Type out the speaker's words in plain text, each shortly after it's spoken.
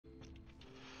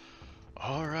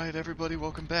Alright, everybody,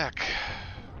 welcome back.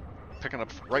 Picking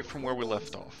up right from where we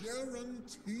left off.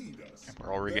 And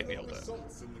we're already getting yelled at.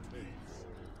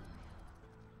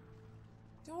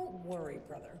 Don't worry,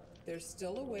 brother. There's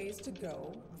still a ways to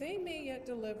go. They may yet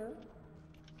deliver.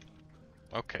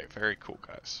 Okay, very cool,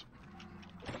 guys.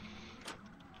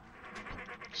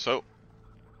 So,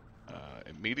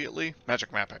 immediately,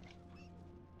 magic mapping.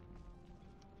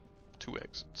 2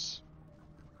 exits.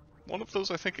 One of those,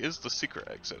 I think, is the secret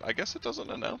exit. I guess it doesn't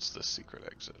announce this secret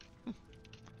exit.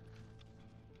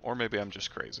 Or maybe I'm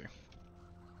just crazy.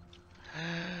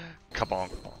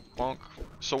 Kabonk, bonk, bonk.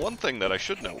 So one thing that I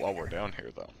should know while we're down here,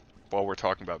 though, while we're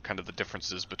talking about kind of the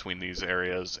differences between these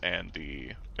areas and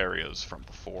the areas from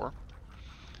before,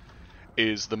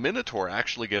 is the Minotaur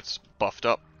actually gets buffed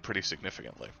up pretty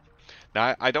significantly.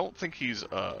 Now, I don't think he's,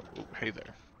 ooh, hey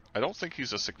there. I don't think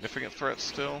he's a significant threat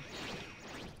still.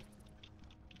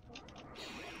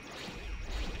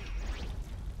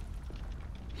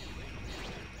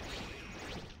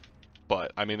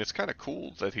 But, I mean, it's kind of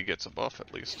cool that he gets a buff,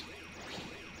 at least.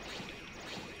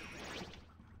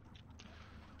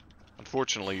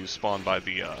 Unfortunately, you spawn by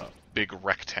the big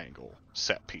rectangle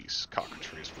set piece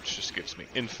cockatrice, which just gives me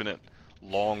infinite,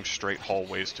 long, straight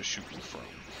hallways to shoot you from.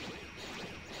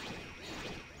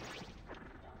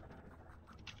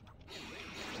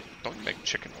 Don't make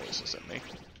chicken noises at me.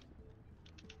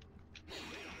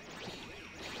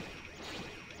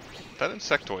 That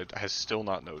insectoid has still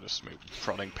not noticed me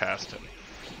running past him.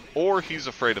 Or he's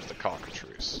afraid of the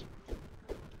cockatrice.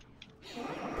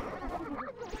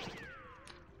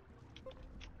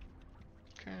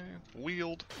 Okay,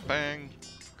 wield, bang,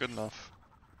 good enough.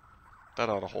 That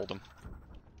ought to hold him.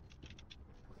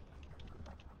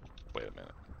 Wait a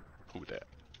minute. Who that?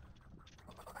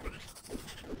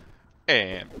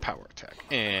 And power attack,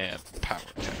 and power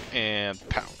attack, and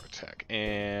power attack,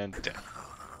 and death.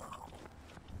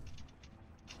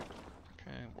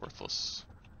 Okay, worthless.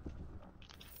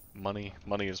 Money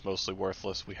is mostly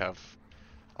worthless. We have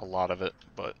a lot of it,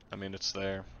 but, I mean, it's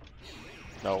there.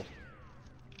 No.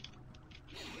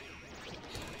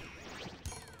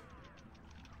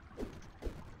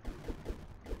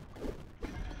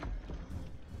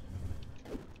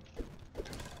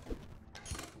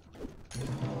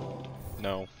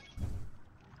 No.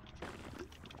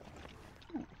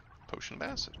 Ooh, potion of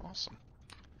acid, awesome.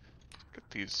 Get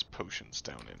these potions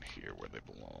down in here where they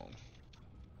belong.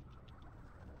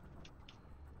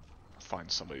 Find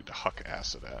somebody to huck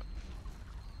acid at.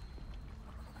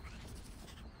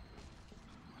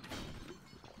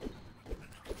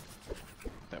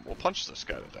 Then we'll punch this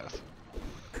guy to death.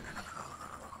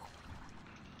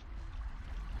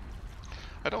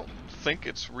 I don't think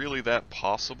it's really that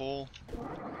possible.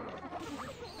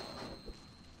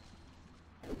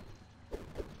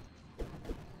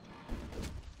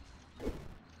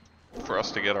 For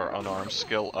us to get our unarmed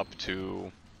skill up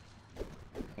to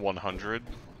 100.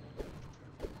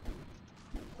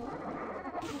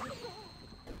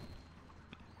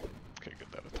 Okay, good,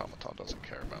 that automaton doesn't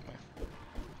care about me.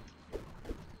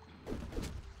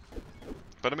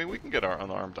 But I mean, we can get our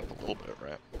unarmed up a little bit,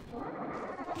 right?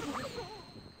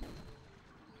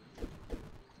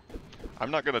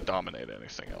 I'm not going to dominate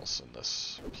anything else in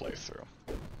this playthrough.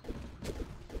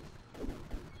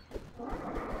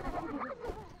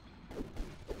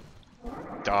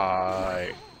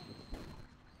 Die.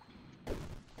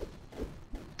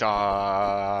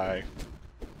 Die.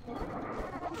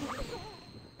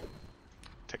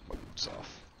 Take my boots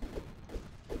off.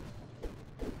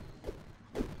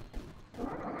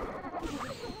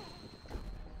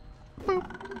 Boop.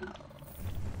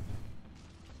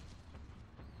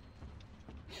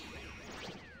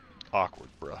 Awkward,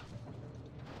 bruh.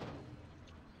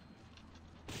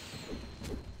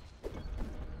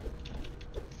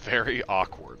 Very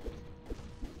awkward.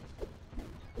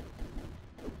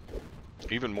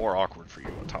 Even more awkward for you,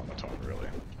 automaton, really.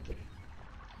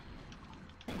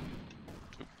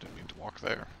 Oop, didn't mean to walk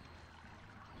there.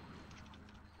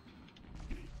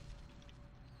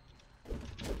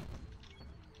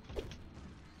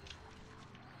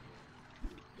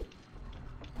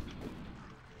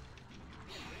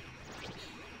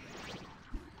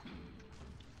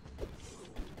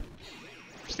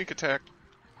 Sneak attack.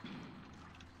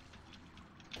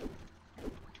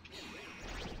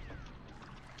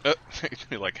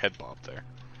 You like head bob there.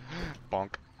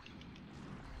 Bonk.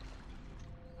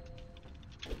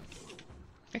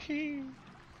 Hee.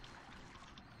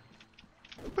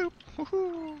 Boop.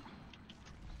 Woohoo.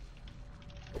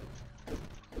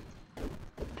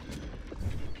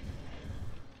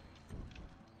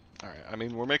 Alright, I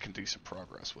mean, we're making decent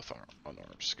progress with our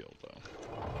unarmed skill, though.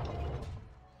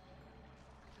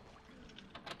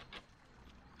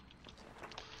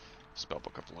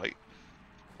 Spellbook of Light.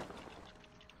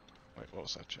 Wait, what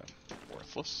was that gem?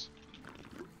 Worthless.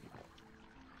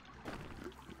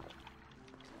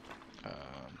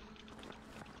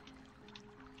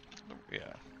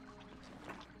 Yeah.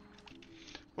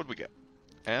 What did we get?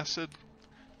 Acid,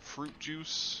 fruit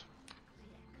juice,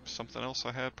 something else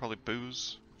I had, probably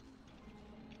booze.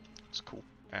 It's cool.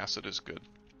 Acid is good.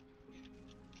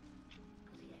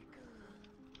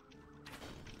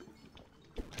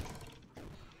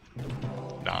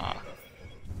 Nah.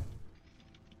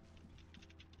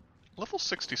 Level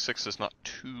 66 is not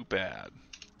too bad,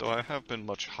 though I have been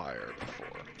much higher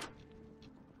before.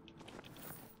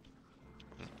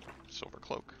 Silver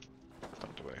cloak.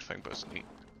 Don't do anything, but it's neat.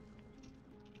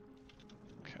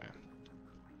 Okay.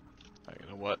 You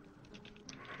know what?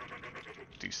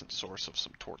 Decent source of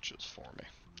some torches for me.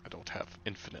 I don't have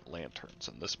infinite lanterns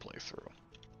in this playthrough.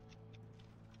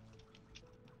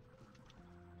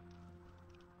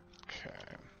 Okay.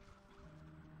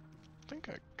 I think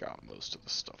I got most of the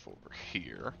stuff over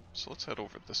here, so let's head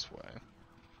over this way.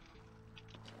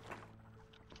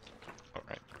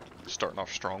 Alright. Starting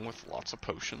off strong with lots of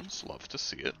potions. Love to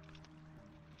see it.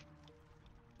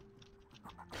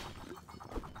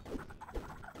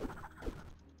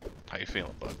 How you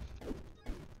feeling, bud?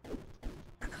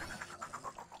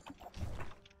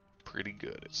 Pretty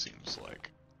good, it seems like.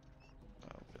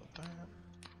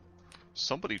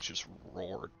 Somebody just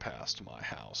roared past my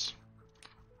house.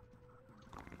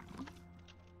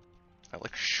 I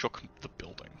like shook the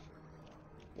building.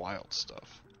 Wild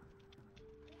stuff.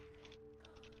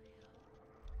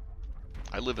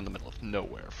 I live in the middle of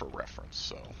nowhere for reference,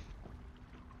 so...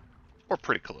 Or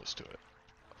pretty close to it.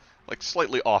 Like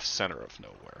slightly off-center of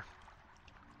nowhere.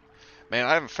 Man,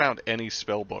 I haven't found any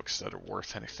spellbooks that are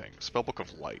worth anything. Spellbook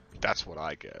of Light, that's what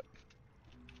I get.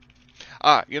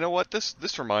 Ah, you know what?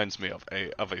 This reminds me of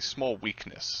a small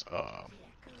weakness. Oh,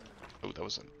 that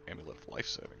was an amulet of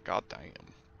life-saving. God damn.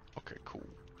 Okay, cool.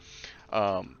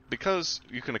 Because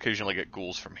you can occasionally get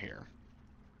ghouls from here.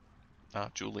 Ah,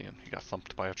 Julian, he got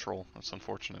thumped by a troll. That's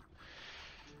unfortunate.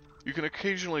 You can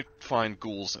occasionally find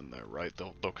ghouls in there, right?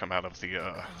 They'll come out of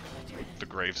the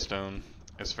gravestone.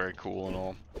 It's very cool and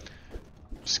all.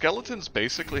 Skeletons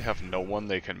basically have no one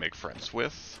they can make friends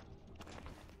with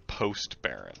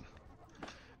post-Baron.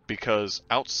 Because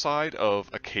outside of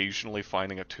occasionally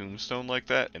finding a tombstone like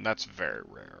that, and that's very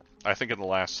rare. I think in the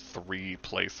last 3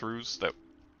 playthroughs that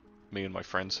me and my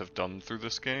friends have done through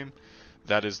this game,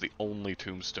 that is the only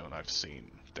tombstone I've seen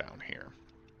down here.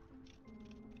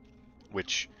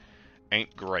 Which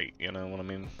ain't great, you know what I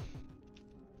mean?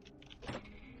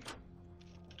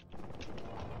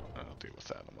 I'll deal with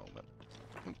that in a moment.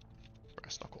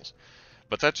 Brass knuckles.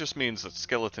 But that just means that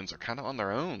skeletons are kind of on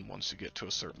their own once you get to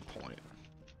a certain point.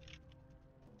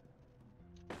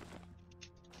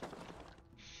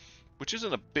 Which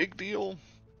isn't a big deal,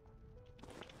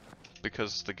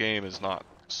 because the game is not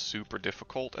super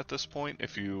difficult at this point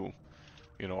if you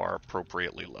know, are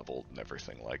appropriately leveled and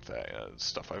everything like that.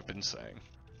 Stuff I've been saying.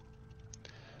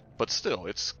 But still,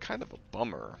 it's kind of a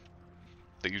bummer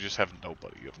that you just have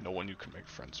nobody. You have no one you can make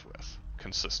friends with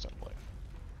consistently.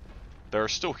 There are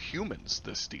still humans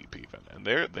this deep even, and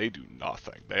they do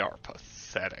nothing. They are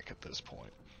pathetic at this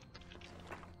point.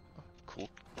 Oh, cool.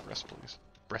 Rest, please.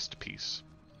 Rest peace.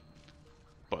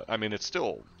 But, I mean, it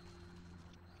still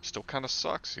kind of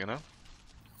sucks, you know?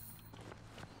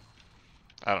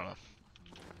 I don't know.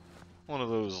 One of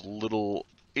those little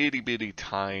itty-bitty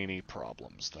tiny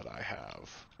problems that I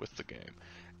have with the game.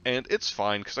 And it's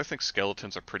fine, because I think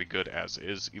skeletons are pretty good as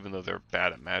is, even though they're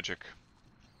bad at magic.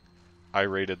 I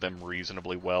rated them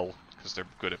reasonably well, because they're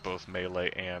good at both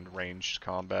melee and ranged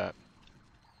combat.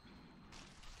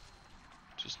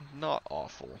 Which is not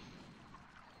awful.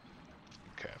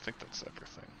 Okay, I think that's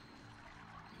everything.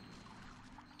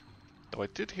 Though I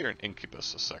did hear an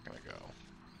incubus a second ago.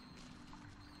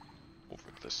 Over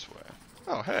this way.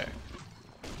 Oh, hey.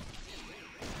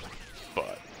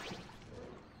 But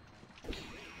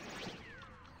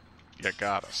you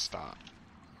gotta stop.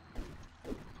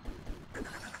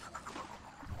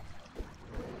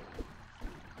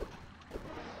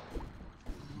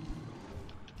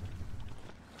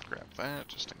 Grab that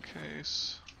just in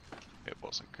case. It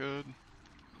wasn't good.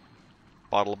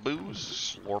 Bottle of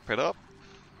booze, slurp it up.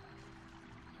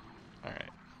 Alright.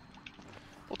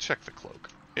 We'll check the cloak.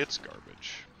 It's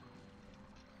garbage.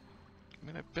 I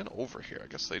mean, I've been over here. I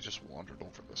guess they just wandered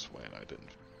over this way and I didn't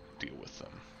deal with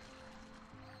them.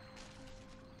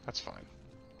 That's fine.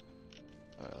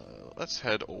 Let's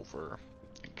head over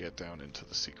and get down into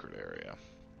the secret area.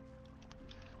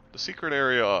 The secret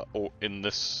area on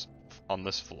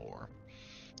this floor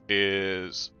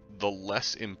is the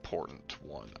less important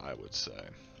one, I would say.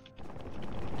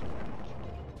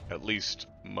 At least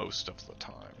most of the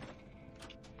time.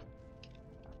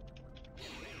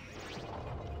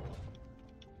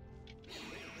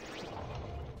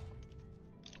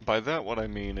 By that, what I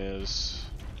mean is...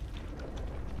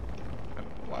 I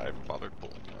don't know why I bothered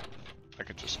pulling that. I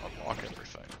could just unlock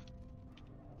everything.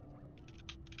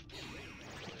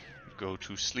 Go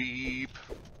to sleep.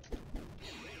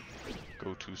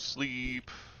 Go to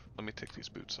sleep. Let me take these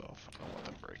boots off. I don't want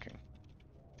them breaking.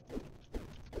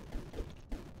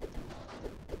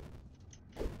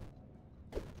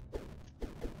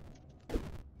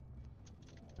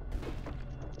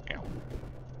 Ow.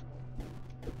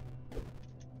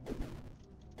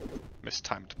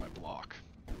 Mistimed my block.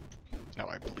 Now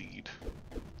I bleed.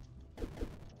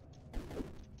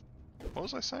 What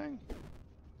was I saying?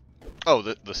 Oh,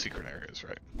 the secret areas,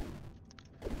 right.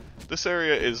 This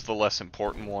area is the less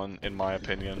important one, in my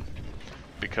opinion,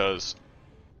 because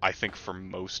I think for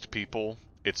most people,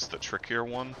 it's the trickier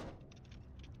one.